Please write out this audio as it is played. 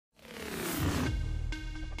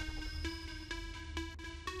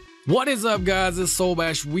What is up, guys? It's Soul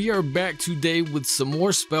Bash. We are back today with some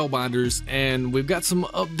more Spellbinders, and we've got some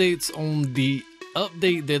updates on the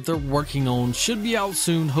update that they're working on. Should be out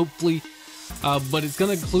soon, hopefully, but it's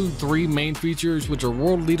going to include 3 main features, which are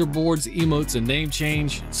world leaderboards, emotes, and name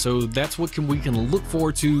change. So that's what we can look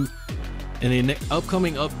forward to in the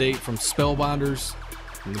upcoming update from Spellbinders,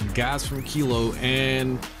 the guys from Kilo.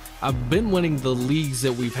 And I've been winning the leagues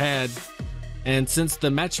that we've had, and since the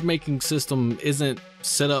matchmaking system isn't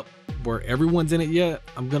set up where everyone's in it yet,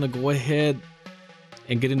 I'm gonna go ahead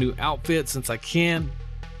and get a new outfit since I can.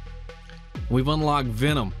 We've unlocked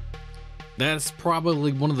Venom. That's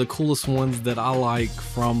probably one of the coolest ones that I like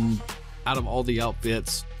from out of all the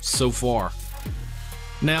outfits so far.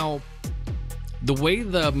 Now, the way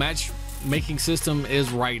the matchmaking system is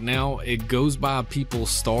right now, it goes by people's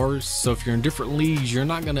stars. So if you're in different leagues, you're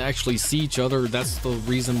not going to actually see each other. That's the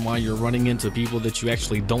reason why you're running into people that you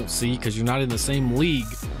actually don't see, because you're not in the same league.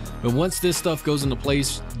 But once this stuff goes into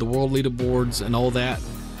place, the world leaderboards and all that,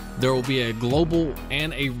 there will be a global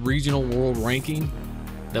and a regional world ranking.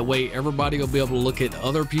 That way everybody will be able to look at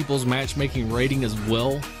other people's matchmaking rating as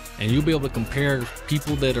well, and you'll be able to compare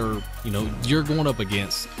people that are, you're going up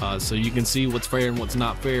against, so you can see what's fair and what's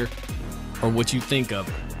not fair, or what you think of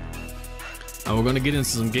it. We're going to get into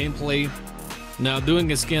some gameplay. Now,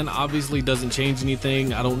 doing a skin obviously doesn't change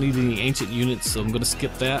anything. I don't need any ancient units, so I'm going to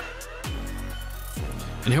skip that.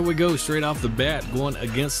 And here we go, straight off the bat, going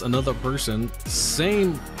against another person.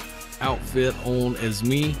 Same outfit on as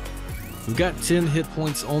me. We've got 10 hit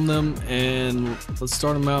points on them, and let's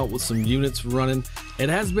start them out with some units running. It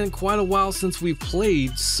has been quite a while since we've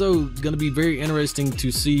played, so it's going to be very interesting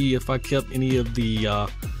to see if I kept any of the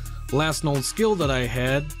last known skill that I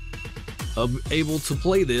had able to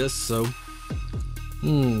play this. So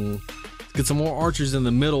get some more archers in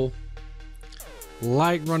the middle.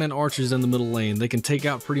 Like running archers in the middle lane. They can take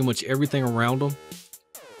out pretty much everything around them.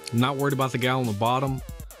 Not worried about the guy on the bottom.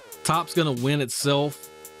 Top's gonna win itself.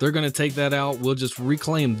 They're gonna take that out. We'll just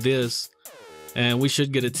reclaim this, and we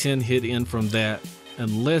should get a 10 hit in from that,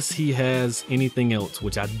 unless he has anything else,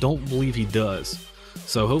 which I don't believe he does.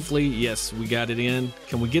 So hopefully, yes, we got it in.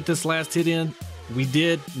 Can we get this last hit in? We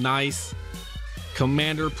did. Nice.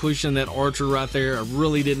 Commander pushing that archer right there. I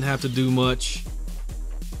really didn't have to do much.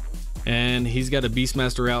 And he's got a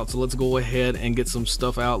Beastmaster out, so let's go ahead and get some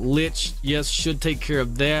stuff out. Lich, yes, should take care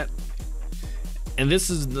of that. And this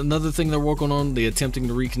is another thing they're working on, the attempting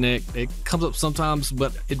to reconnect. It comes up sometimes,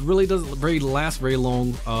 but it really doesn't last very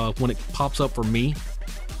long when it pops up for me.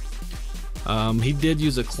 He did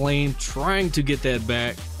use a claim trying to get that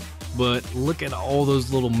back, but look at all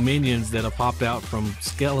those little minions that have popped out from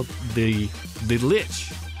the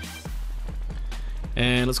Lich.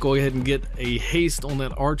 And let's go ahead and get a haste on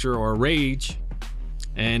that archer, or a rage,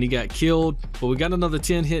 and he got killed. But we got another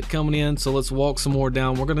 10 hit coming in, so let's walk some more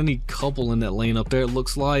down. We're gonna need a couple in that lane up there, it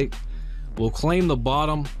looks like. We'll claim the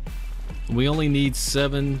bottom. We only need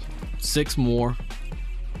 6 more.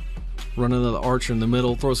 Run another archer in the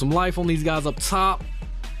middle, throw some life on these guys up top,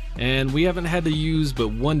 and we haven't had to use but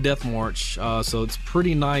 1 death march, so it's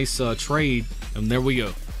pretty nice trade. And there we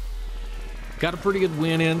go, got a pretty good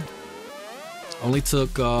win in. Only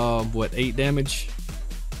took what, 8 damage,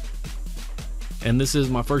 and this is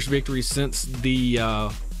my first victory since the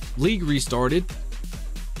league restarted,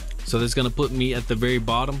 so that's gonna put me at the very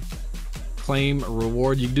bottom. Claim a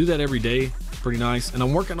reward. You can do that every day. Pretty nice. And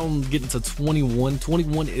I'm working on getting to 21.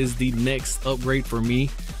 21 is the next upgrade for me,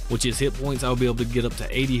 which is hit points. I'll be able to get up to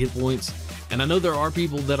 80 hit points, and I know there are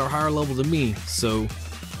people that are higher level than me, so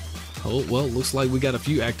oh well, looks like we got a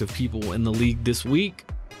few active people in the league this week.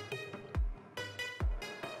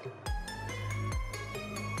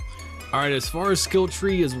 Alright, as far as skill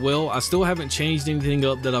tree as well, I still haven't changed anything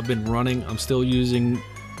up that I've been running. I'm still using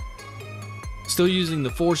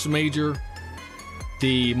the Force Major,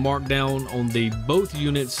 the markdown on the both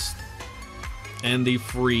units, and the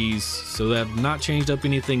freeze. So I've not changed up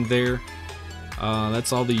anything there.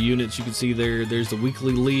 That's all the units you can see there. There's the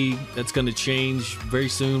weekly league. That's going to change very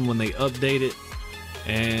soon when they update it.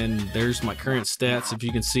 And there's my current stats, if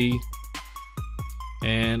you can see.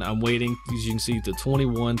 And I'm waiting, as you can see, to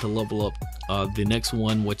 21 to level up the next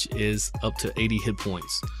one, which is up to 80 hit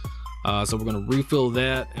points. So we're going to refill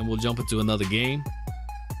that, and we'll jump into another game.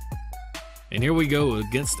 And here we go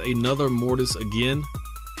against another Mortis again.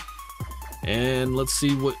 And let's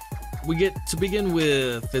see what we get to begin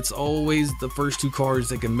with. It's always the first 2 cards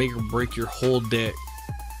that can make or break your whole deck.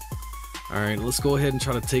 Alright, let's go ahead and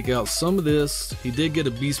try to take out some of this. He did get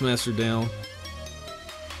a Beastmaster down,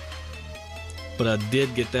 but I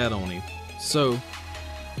did get that on him. So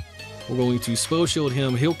we're going to spell shield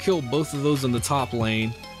him. He'll kill both of those in the top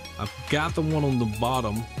lane. I've got the one on the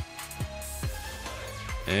bottom.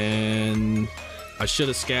 And I should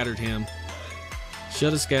have scattered him.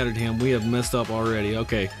 Should have scattered him. We have messed up already.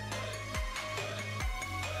 Okay.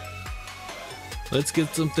 Let's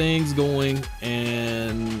get some things going.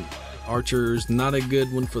 And Archer's not a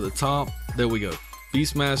good one for the top. There we go.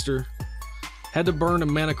 Beastmaster. Had to burn a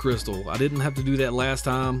mana crystal. I didn't have to do that last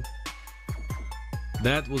time.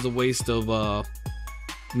 That was a waste of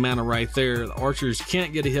mana right there. The Archers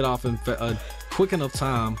can't get a hit off in a quick enough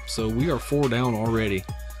time. So we are 4 down already.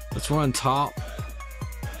 Let's run top.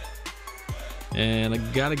 And I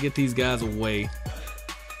gotta get these guys away.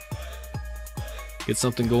 Get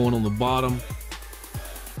something going on the bottom.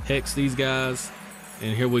 Hex these guys.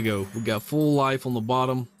 And here we go. We got full life on the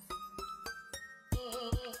bottom.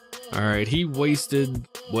 Alright, he wasted,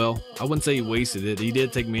 well, I wouldn't say he wasted it. He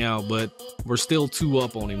did take me out, but we're still 2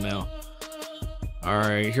 up on him now.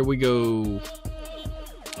 Alright, here we go.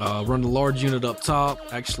 Run the large unit up top.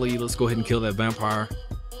 Actually, let's go ahead and kill that vampire.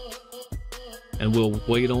 And we'll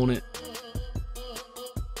wait on it.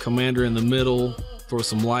 Commander in the middle. Throw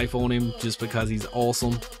some life on him just because he's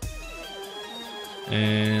awesome.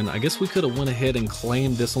 And I guess we could have went ahead and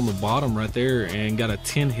claimed this on the bottom right there and got a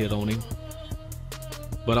 10 hit on him.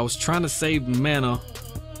 But I was trying to save mana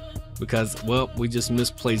because, well, we just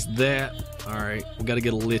misplaced that. Alright, we got to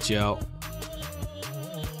get a Lich out.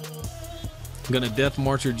 I'm going to Death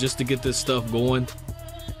Marcher just to get this stuff going.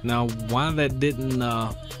 Now, why that didn't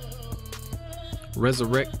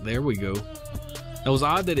resurrect, there we go. It was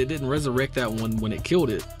odd that it didn't resurrect that one when it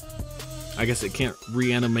killed it. I guess it can't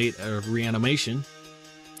reanimate a reanimation.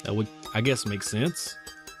 That would, I guess, make sense.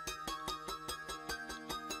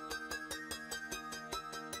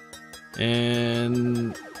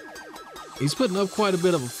 And he's putting up quite a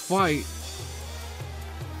bit of a fight.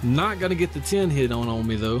 Not gonna get the 10 hit on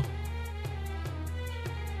me though.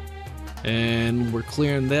 And we're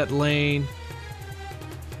clearing that lane.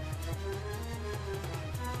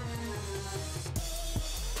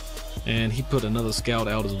 And he put another scout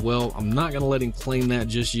out as well. I'm not gonna let him claim that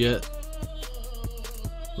just yet.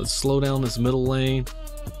 Let's slow down this middle lane.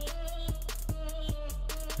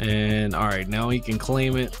 And all right, now he can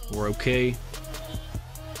claim it. We're okay.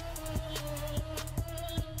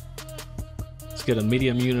 Let's get a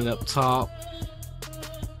medium unit up top.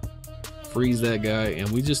 Freeze that guy, and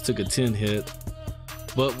we just took a 10 hit.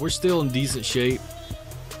 But we're still in decent shape.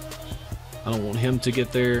 I don't want him to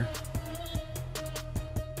get there.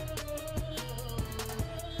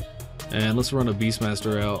 And let's run a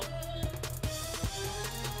Beastmaster out.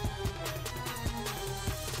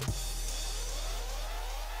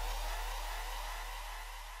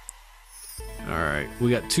 Alright,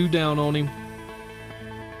 we got 2 down on him.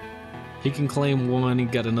 He can claim 1. He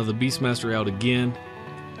got another Beastmaster out again.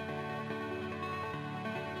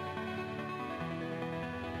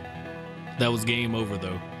 That was game over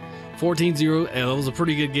though. 14-0. That was a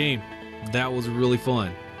pretty good game. That was really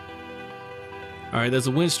fun. Alright, there's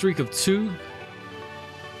a win streak of 2.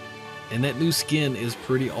 And that new skin is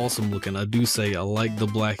pretty awesome looking. I do say I like the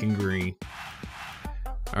black and green.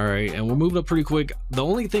 Alright, and we're moving up pretty quick. The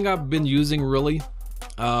only thing I've been using really,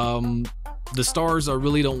 the stars I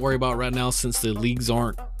really don't worry about right now since the leagues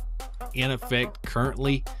aren't in effect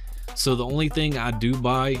currently. So the only thing I do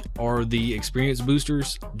buy are the experience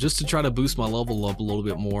boosters just to try to boost my level up a little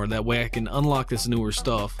bit more. That way I can unlock this newer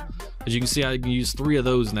stuff. As you can see, I can use 3 of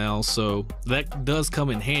those now, so that does come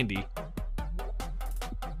in handy.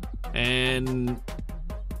 And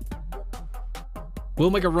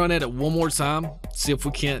we'll make a run at it one more time, see if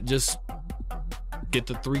we can't just get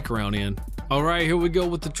the 3 crown in. All right, here we go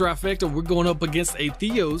with the trifecta. We're going up against a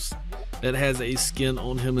Theos that has a skin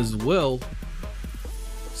on him as well.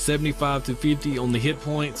 75 to 50 on the hit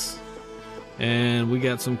points. And we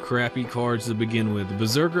got some crappy cards to begin with.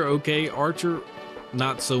 Berserker, okay. Archer,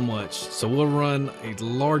 not so much. So we'll run a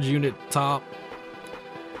large unit top.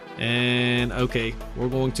 And okay, we're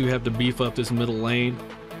going to have to beef up this middle lane.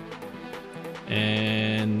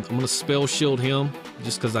 And I'm going to spell shield him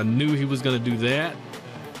just because I knew he was going to do that.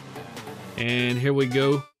 And here we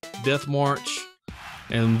go. Death March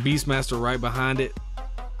and Beastmaster right behind it.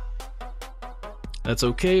 That's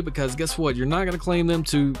okay because guess what? You're not going to claim them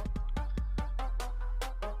too.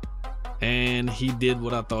 And he did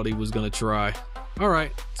what I thought he was going to try. All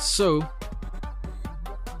right, so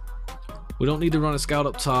we don't need to run a scout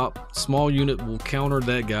up top. Small unit will counter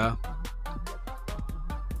that guy.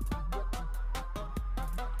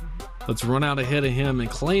 Let's run out ahead of him and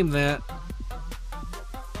claim that,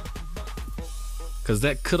 because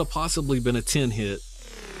that could have possibly been a 10 hit.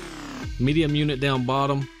 Medium unit down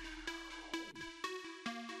bottom.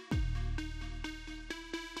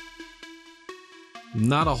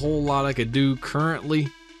 Not a whole lot I could do currently.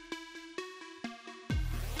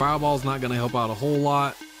 Fireball's not going to help out a whole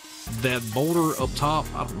lot. That boulder up top,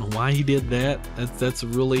 I don't know why he did that. That's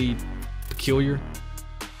really peculiar.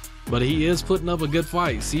 But he is putting up a good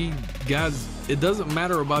fight. See, guys, it doesn't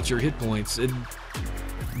matter about your hit points.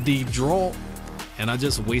 The draw, and I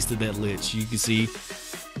just wasted that lich. You can see,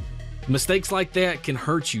 mistakes like that can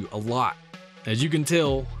hurt you a lot. As you can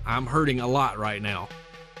tell, I'm hurting a lot right now.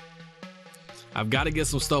 I've got to get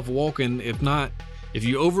some stuff walking. If not, if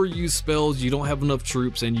you overuse spells, you don't have enough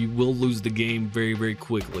troops and you will lose the game very, very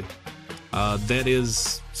quickly. That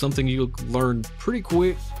is something you'll learn pretty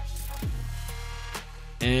quick.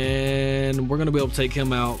 And we're going to be able to take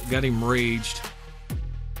him out. Got him raged.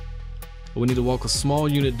 We need to walk a small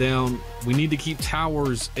unit down. We need to keep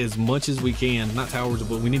towers as much as we can. Not towers,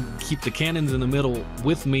 but we need to keep the cannons in the middle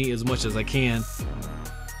with me as much as I can.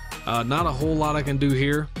 Not a whole lot I can do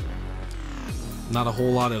here. Not a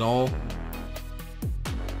whole lot at all.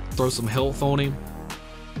 Throw some health on him.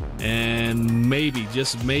 And maybe,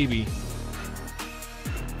 just maybe,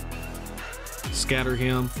 scatter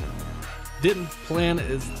him. Didn't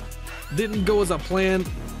go as I planned,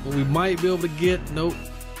 but we might be able to get, nope.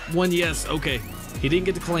 One, yes, okay. He didn't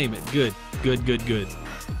get to claim it. Good, good, good, good.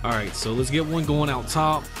 All right, so let's get one going out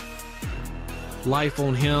top. Life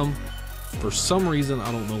on him. For some reason,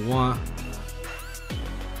 I don't know why.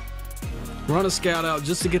 Run a scout out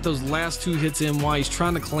just to get those last 2 hits in while he's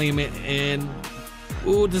trying to claim it. And,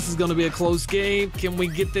 ooh, this is going to be a close game. Can we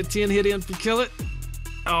get that 10 hit in to kill it?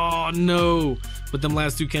 Oh, no. But them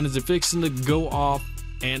last 2 cannons are fixing to go off,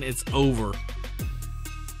 and it's over.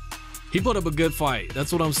 He put up a good fight.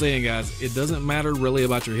 That's what I'm saying, guys. It doesn't matter really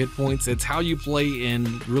about your hit points. It's how you play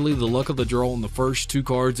and really the luck of the draw on the first 2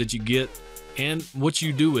 cards that you get and what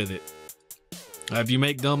you do with it. If you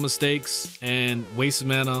make dumb mistakes and waste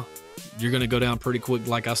mana, you're going to go down pretty quick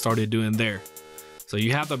like I started doing there. So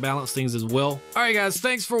you have to balance things as well. All right, guys,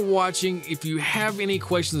 thanks for watching. If you have any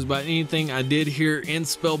questions about anything I did here in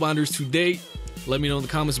Spellbinders today, let me know in the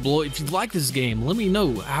comments below. If you like this game, let me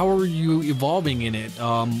know. How are you evolving in it?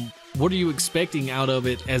 What are you expecting out of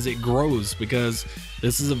it as it grows? Because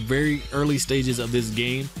this is the very early stages of this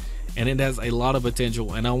game and it has a lot of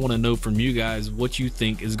potential, and I want to know from you guys what you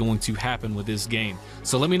think is going to happen with this game.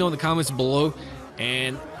 So let me know in the comments below,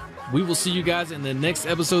 and we will see you guys in the next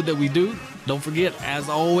episode that we do. Don't forget, as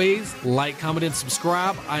always, like, comment, and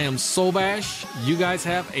subscribe. I am Soulbash. You guys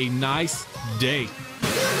have a nice day.